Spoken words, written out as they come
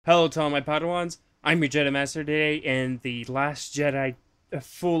Hello to all my Padawans, I'm your Jedi Master today, and the Last Jedi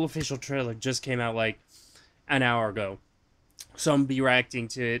full official trailer just came out like an hour ago. So I'm going to be reacting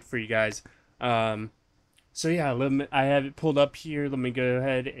to it for you guys. So yeah, I have it pulled up here. Let me go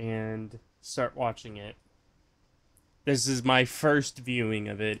ahead and start watching it. This is my first viewing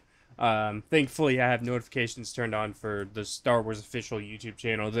of it. Thankfully, I have notifications turned on for the Star Wars official YouTube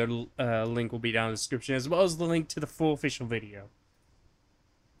channel. The link will be down in the description, as well as the link to the full official video.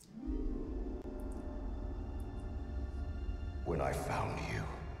 When I found you,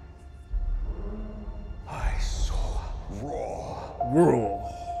 I saw raw,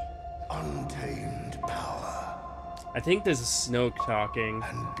 untamed power. I think this is Snoke talking.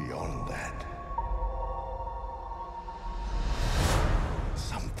 And beyond that,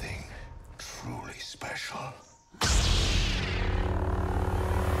 something truly special.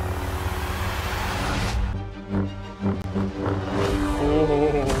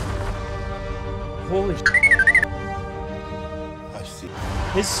 Oh, holy shit.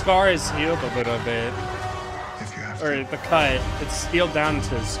 His scar is healed a little bit. If you have or to, the cut, it's healed down to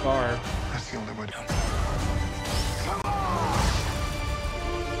his scar. that's the only way to.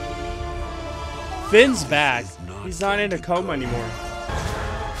 Finn's back. He's not in a coma anymore.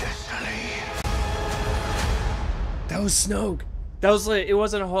 Destiny. That was Snoke. That was like, it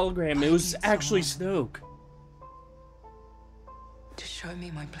wasn't a hologram. It was actually Snoke. To show me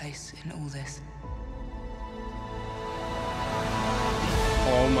my place in all this.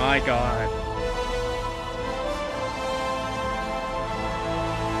 Oh my god.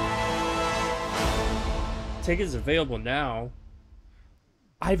 Tickets available now.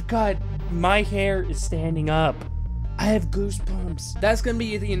 I've got, my hair is standing up. I have goosebumps. That's gonna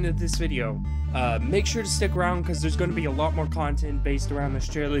be at the end of this video. Make sure to stick around because there's gonna be a lot more content based around this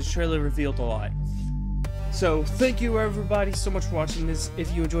trailer. This trailer revealed a lot. So thank you everybody so much for watching this.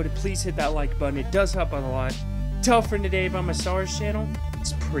 If you enjoyed it, please hit that like button. It does help out a lot. Tell a friend today about my Star Wars channel.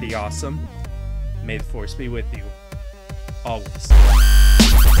 It's pretty awesome. May the Force be with you. Always.